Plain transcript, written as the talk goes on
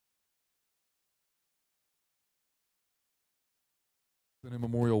Senate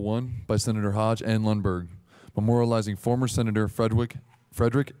Memorial 1 by Senator Hodge and Lundberg, memorializing former Senator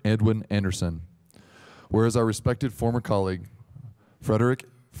Frederic Edwin Anderson. Whereas our respected former colleague,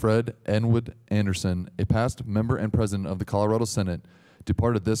 Fred Edwin Anderson, a past member and president of the Colorado Senate,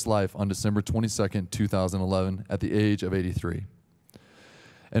 departed this life on December 22, 2011, at the age of 83.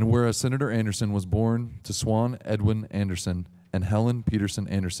 And whereas Senator Anderson was born to Swan Edwin Anderson and Helen Peterson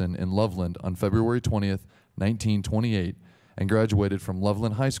Anderson in Loveland on February 20th, 1928, and graduated from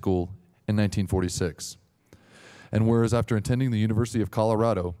Loveland High School in 1946. And whereas after attending the University of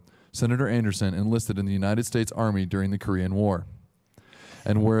Colorado, Senator Anderson enlisted in the United States Army during the Korean War.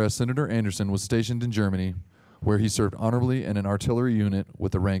 And whereas Senator Anderson was stationed in Germany, where he served honorably in an artillery unit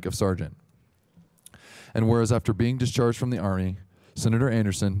with the rank of sergeant. And whereas after being discharged from the Army, Senator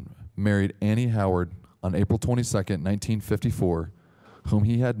Anderson married Annie Howard on April 22, 1954, whom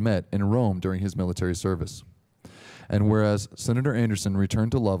he had met in Rome during his military service. And whereas Senator Anderson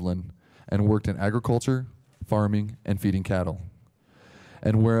returned to Loveland and worked in agriculture, farming, and feeding cattle.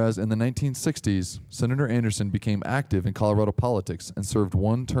 And whereas in the 1960s, Senator Anderson became active in Colorado politics and served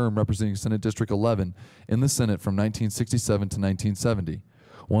one term representing Senate District 11 in the Senate from 1967 to 1970,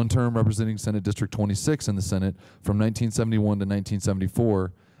 one term representing Senate District 26 in the Senate from 1971 to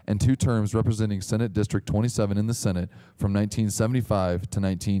 1974, and two terms representing Senate District 27 in the Senate from 1975 to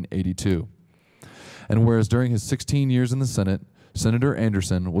 1982. And whereas during his 16 years in the Senate, Senator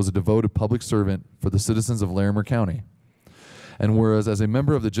Anderson was a devoted public servant for the citizens of Larimer County. And whereas as a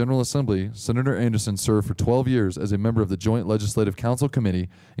member of the General Assembly, Senator Anderson served for 12 years as a member of the Joint Legislative Council Committee,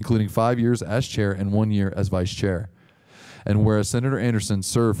 including 5 years as chair and 1 year as vice chair. And whereas Senator Anderson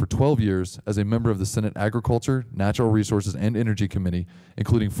served for 12 years as a member of the Senate Agriculture, Natural Resources, and Energy Committee,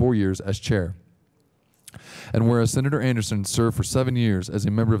 including 4 years as chair. And whereas Senator Anderson served for 7 years as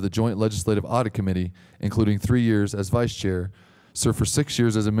a member of the Joint Legislative Audit Committee, including 3 years as vice chair, served for 6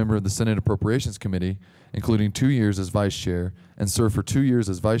 years as a member of the Senate Appropriations Committee, including 2 years as vice chair, and served for 2 years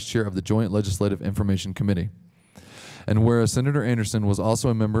as vice chair of the Joint Legislative Information Committee. And whereas Senator Anderson was also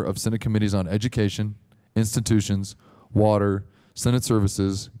a member of Senate Committees on Education, Institutions, Water, Senate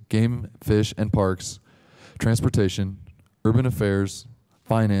Services, Game, Fish, and Parks, Transportation, Urban Affairs,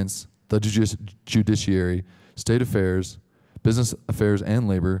 Finance, the Judiciary, State Affairs, Business Affairs, and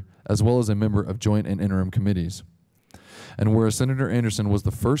Labor, as well as a member of Joint and Interim Committees. And whereas Senator Anderson was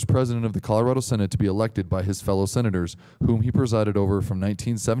the first president of the Colorado Senate to be elected by his fellow senators, whom he presided over from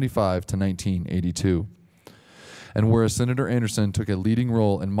 1975 to 1982. And whereas Senator Anderson took a leading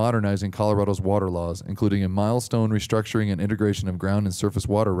role in modernizing Colorado's water laws, including a milestone restructuring and integration of ground and surface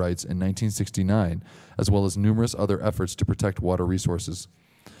water rights in 1969, as well as numerous other efforts to protect water resources.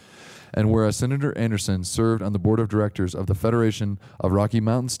 And whereas Senator Anderson served on the board of directors of the Federation of Rocky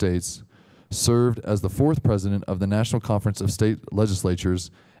Mountain States, served as the 4th president of the National Conference of State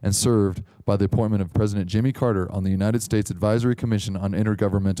Legislatures, and served by the appointment of President Jimmy Carter on the United States Advisory Commission on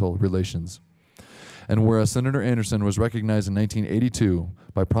Intergovernmental Relations. And whereas Senator Anderson was recognized in 1982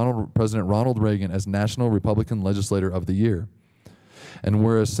 by President Ronald Reagan as National Republican Legislator of the Year. And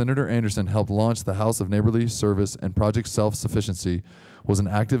whereas Senator Anderson helped launch the House of Neighborly Service and Project Self-Sufficiency, was an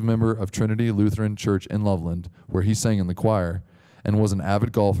active member of Trinity Lutheran Church in Loveland, where he sang in the choir, and was an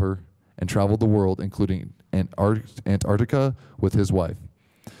avid golfer and traveled the world, including Antarctica, with his wife.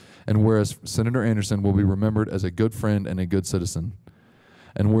 And whereas Senator Anderson will be remembered as a good friend and a good citizen.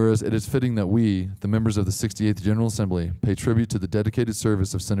 And whereas it is fitting that we, the members of the 68th General Assembly, pay tribute to the dedicated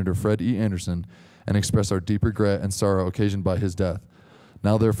service of Senator Fred E. Anderson and express our deep regret and sorrow occasioned by his death.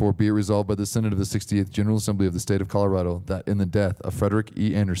 Now therefore be it resolved by the Senate of the 68th General Assembly of the State of Colorado that in the death of Frederic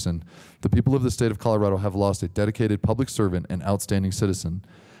E. Anderson, the people of the State of Colorado have lost a dedicated public servant and outstanding citizen,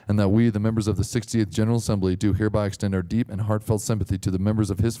 and that we, the members of the 68th General Assembly, do hereby extend our deep and heartfelt sympathy to the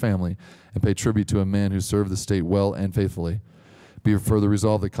members of his family and pay tribute to a man who served the state well and faithfully. Be it further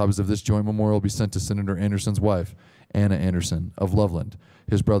resolved that copies of this joint memorial be sent to Senator Anderson's wife, Anna Anderson of Loveland,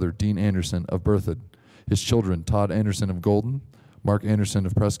 his brother, Dean Anderson of Berthoud, his children, Todd Anderson of Golden, Mark Anderson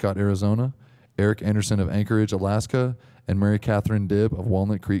of Prescott, Arizona, Eric Anderson of Anchorage, Alaska, and Mary Catherine Dibb of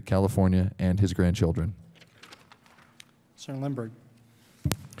Walnut Creek, California, and his grandchildren. Senator Lundberg.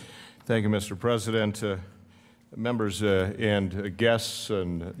 Thank you, Mr. President. Members and guests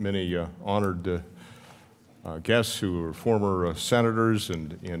and many honored guests who are former senators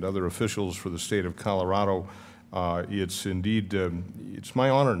and other officials for the state of Colorado. It's indeed, it's my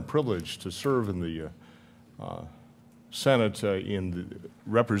honor and privilege to serve in the Senate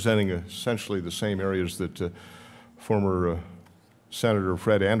representing essentially the same areas that former Senator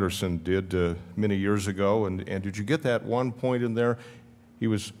Fred Anderson did many years ago. And did you get that one point in there? He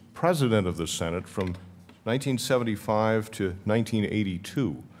was president of the Senate from 1975 to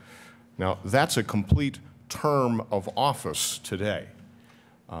 1982. Now, that's a complete term of office today.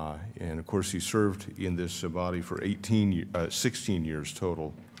 And of course, he served in this body for 16 years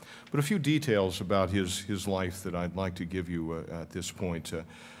total. But a few details about his life that I'd like to give you at this point.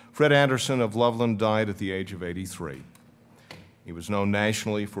 Fred Anderson of Loveland died at the age of 83. He was known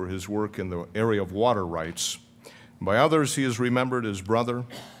nationally for his work in the area of water rights. By others, he is remembered as brother,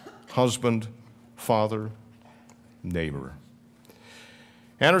 husband, father, neighbor.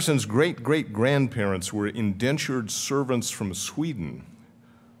 Anderson's great-great-grandparents were indentured servants from Sweden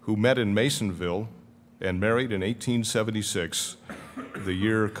who met in Masonville and married in 1876, the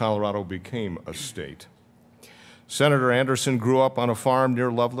year Colorado became a state. Senator Anderson grew up on a farm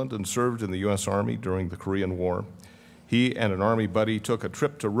near Loveland and served in the U.S. Army during the Korean War. He and an Army buddy took a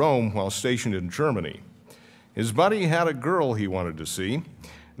trip to Rome while stationed in Germany. His buddy had a girl he wanted to see.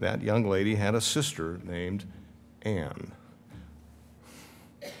 That young lady had a sister named Anne.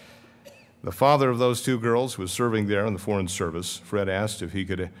 The father of those two girls was serving there in the Foreign Service. Fred asked if he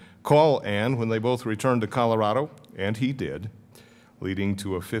could call Anne when they both returned to Colorado, and he did, leading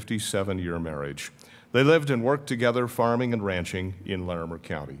to a 57-year marriage. They lived and worked together farming and ranching in Larimer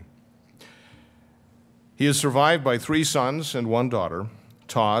County. He is survived by 3 sons and 1 daughter.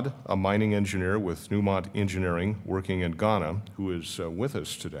 Todd, a mining engineer with Newmont Engineering working in Ghana, who is with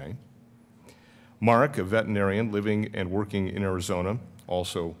us today. Mark, a veterinarian living and working in Arizona,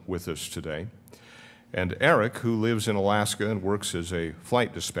 also with us today. And Eric, who lives in Alaska and works as a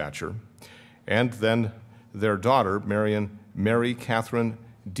flight dispatcher. And then their daughter, Mary Catherine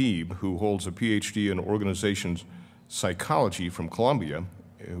Deeb, who holds a PhD in organization psychology from Columbia,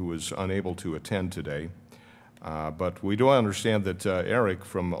 who is unable to attend today. But we do understand that Eric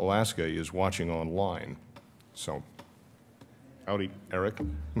from Alaska is watching online. So, howdy, Eric.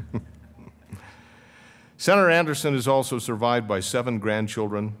 Senator Anderson is also survived by 7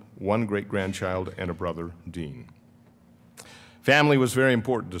 grandchildren, 1 great-grandchild, and a brother, Dean. Family was very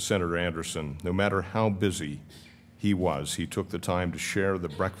important to Senator Anderson. No matter how busy he was, he took the time to share the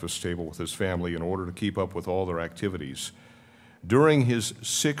breakfast table with his family in order to keep up with all their activities. During his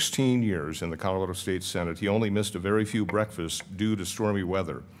 16 years in the Colorado State Senate, he only missed a very few breakfasts due to stormy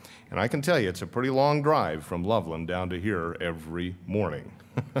weather. And I can tell you, it's a pretty long drive from Loveland down to here every morning.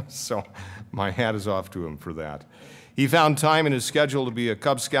 So my hat is off to him for that. He found time in his schedule to be a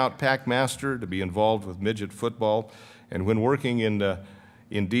Cub Scout pack master, to be involved with midget football, and when working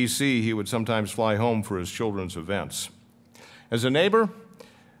in D.C., he would sometimes fly home for his children's events. As a neighbor,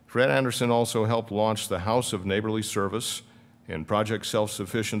 Fred Anderson also helped launch the House of Neighborly Service and Project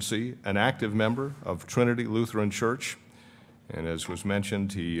Self-Sufficiency, an active member of Trinity Lutheran Church. And as was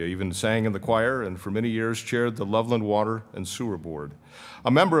mentioned, he even sang in the choir and for many years chaired the Loveland Water and Sewer Board.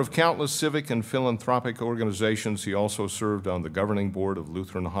 A member of countless civic and philanthropic organizations, he also served on the governing board of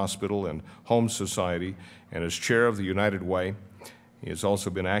Lutheran Hospital and Home Society and as chair of the United Way. He has also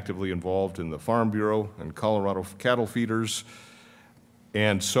been actively involved in the Farm Bureau and Colorado Cattle Feeders,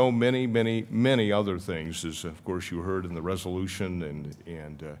 and so many, many, many other things, as of course you heard in the resolution,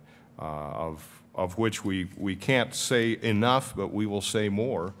 and of which we can't say enough, but we will say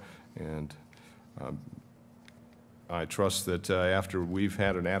more. And I trust that after we've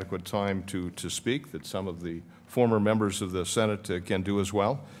had an adequate time to speak, that some of the former members of the Senate can do as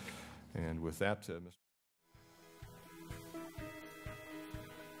well. And with that, Mr.